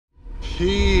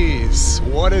Peace.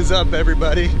 What is up,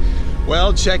 everybody?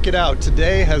 Well, check it out.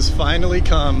 Today has finally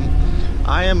come.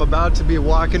 I am about to be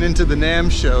walking into the NAMM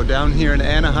Show down here in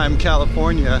Anaheim,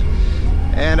 California,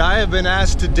 and I have been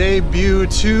asked to debut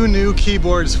 2 new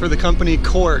keyboards for the company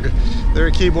Korg. They're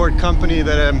a keyboard company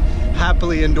that I'm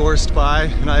happily endorsed by,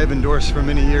 and I have endorsed for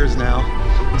many years now.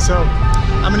 So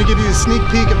I'm going to give you a sneak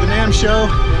peek of the NAMM Show.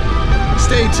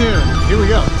 Stay tuned. Here we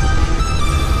go.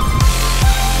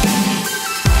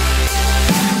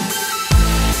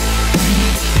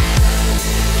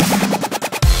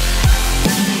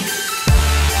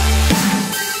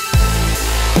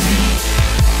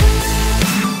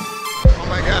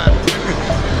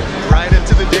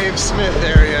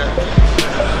 Area.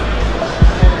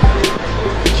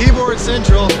 Keyboard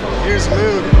Central, here's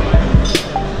Moog.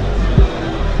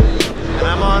 And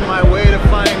I'm on my way to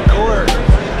find Korg.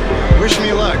 Wish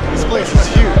me luck, this place is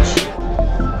huge.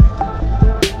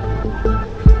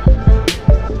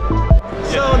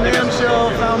 So, NAMM Show,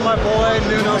 found my boy,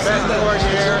 NONO Korg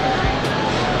here.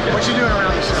 What you doing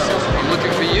around the show? I'm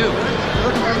looking for you.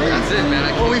 Looking for me? That's it,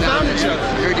 man. Well, we found each other.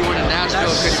 I heard you went to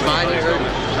Nashville, couldn't find you.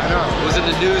 I know. It was in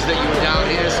the news that you were down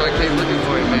here, so I came looking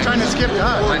for you, man. I'm trying to skip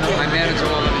God. My manager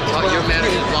won't let me talk. Your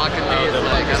manager's blocking me. It's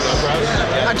like, I don't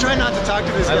know. I try not to talk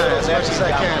to this guy as much as I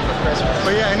can.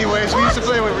 But yeah, anyways, we used to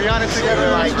play with Rihanna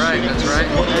together. That's right, that's right.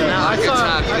 And now I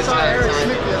saw Eric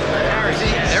Smith the other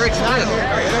day. Eric Smith.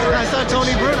 I saw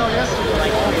Tony Bruno yesterday.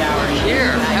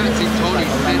 Here. I haven't seen Tony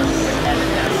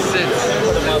since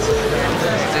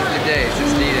the day,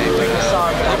 since D-Day.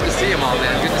 Hope to see him all,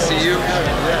 man. Good to see you.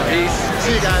 Peace.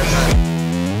 See you guys.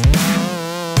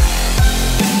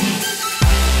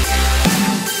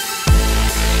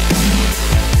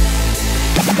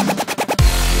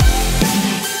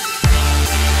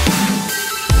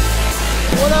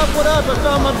 What up? I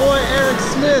found my boy Eric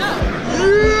Smith.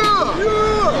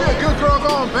 Yeah, good girl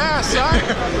going fast, son.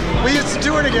 We used to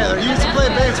tour together. He used to play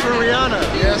bass for Rihanna.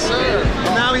 Yes, sir.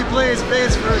 And now he plays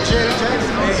bass for Janet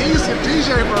Jackson. He used to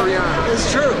DJ for Rihanna.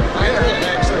 It's true. I did,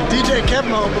 actually. DJ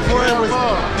Kevmo before I was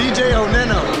DJ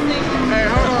OnenO. Hey,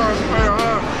 hold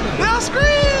on. Now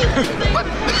scream!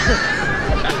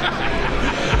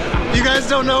 You guys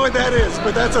don't know what that is,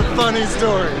 but that's a funny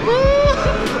story.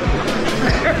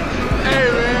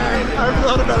 Hey, man. I've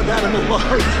thought about that in a long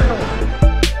time.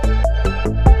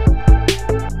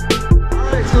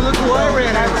 Alright, so look who I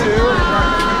ran into.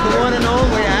 The one and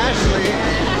only Ashley.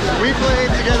 We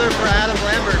played together for Adam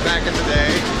Lambert back in the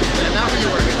day. And now who are you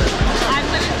working with? I'm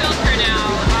living Filter now.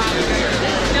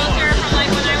 Filter from like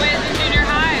when I was in junior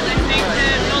high, listening to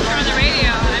Filter on the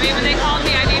radio. I mean, when they called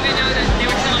me, I didn't even know that they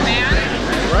were still a band.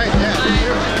 Right, yeah. But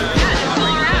yeah, they're still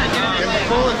around. In the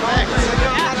full effect.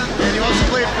 Yeah. And you also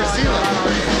played for Sela.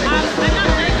 I'm not playing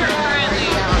for him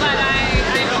currently, but I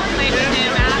played with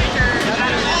him after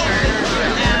Adam Lambert.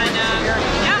 And yeah,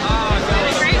 it's been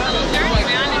a great little journey,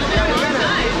 man. It's been a long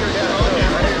time.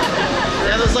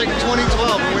 Yeah, it was like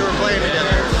 2012 when we were playing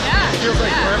together. Yeah. It feels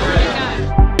like forever. Yeah.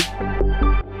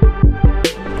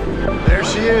 There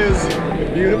she is, the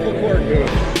beautiful Korg booth.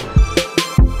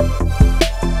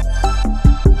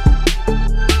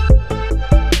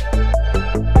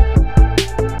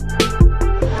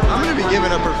 I'm going to be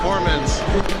giving a performance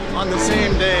on the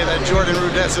same day that Jordan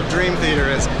Rudess of Dream Theater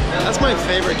is. That's my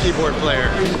favorite keyboard player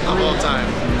of all time,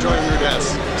 Jordan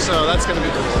Rudess. So that's going to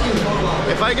be cool.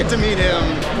 If I get to meet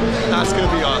him, that's going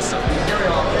to be awesome.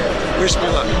 Wish me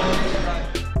luck.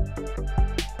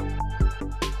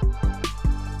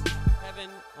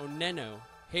 Kevin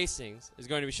Hastings is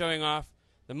going to be showing off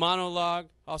the Monologue,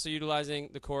 also utilizing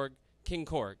the Korg, King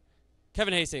Korg.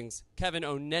 Kevin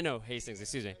OnenO Hastings,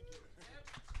 excuse me.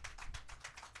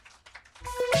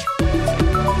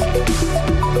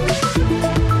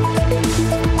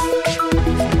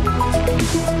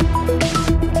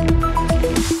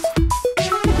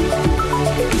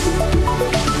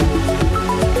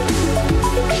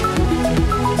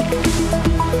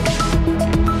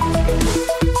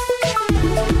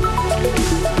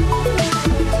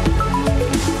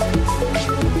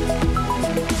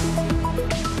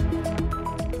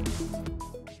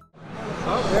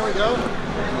 There we go.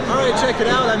 Alright, check it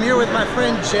out. I'm here with my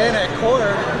friend Jen at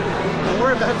Korg, and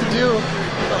we're about to do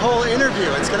the whole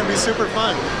interview. It's going to be super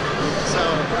fun. So,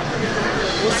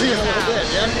 we'll see in a little bit,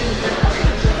 yeah?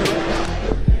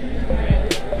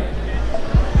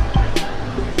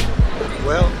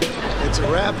 Well, it's a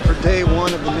wrap for day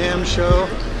 1 of the NAMM Show.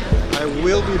 I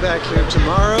will be back here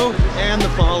tomorrow and the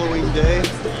following day.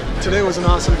 Today was an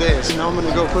awesome day, so now I'm going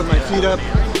to go put my feet up.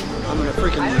 I'm going to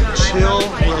freaking chill,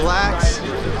 relax,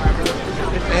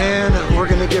 and we're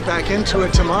going to get back into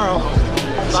it tomorrow.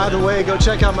 By the way, go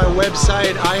check out my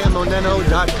website,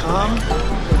 IamOnenO.com.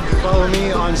 Follow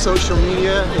me on social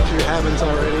media if you haven't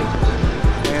already.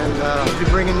 And I'll be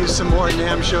bringing you some more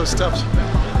NAMM Show stuff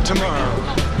tomorrow.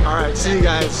 Alright, see you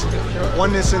guys.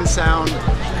 Oneness in sound.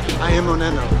 I am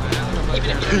OnenO.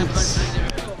 Peace.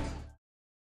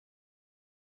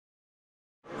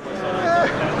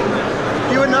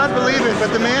 You would not believe it,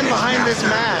 but the man behind this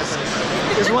mask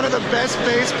is one of the best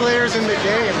bass players in the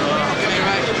game.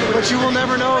 But you will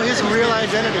never know his real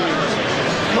identity.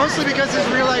 Mostly because his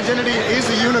real identity is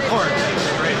a unicorn.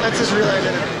 That's his real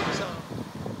identity.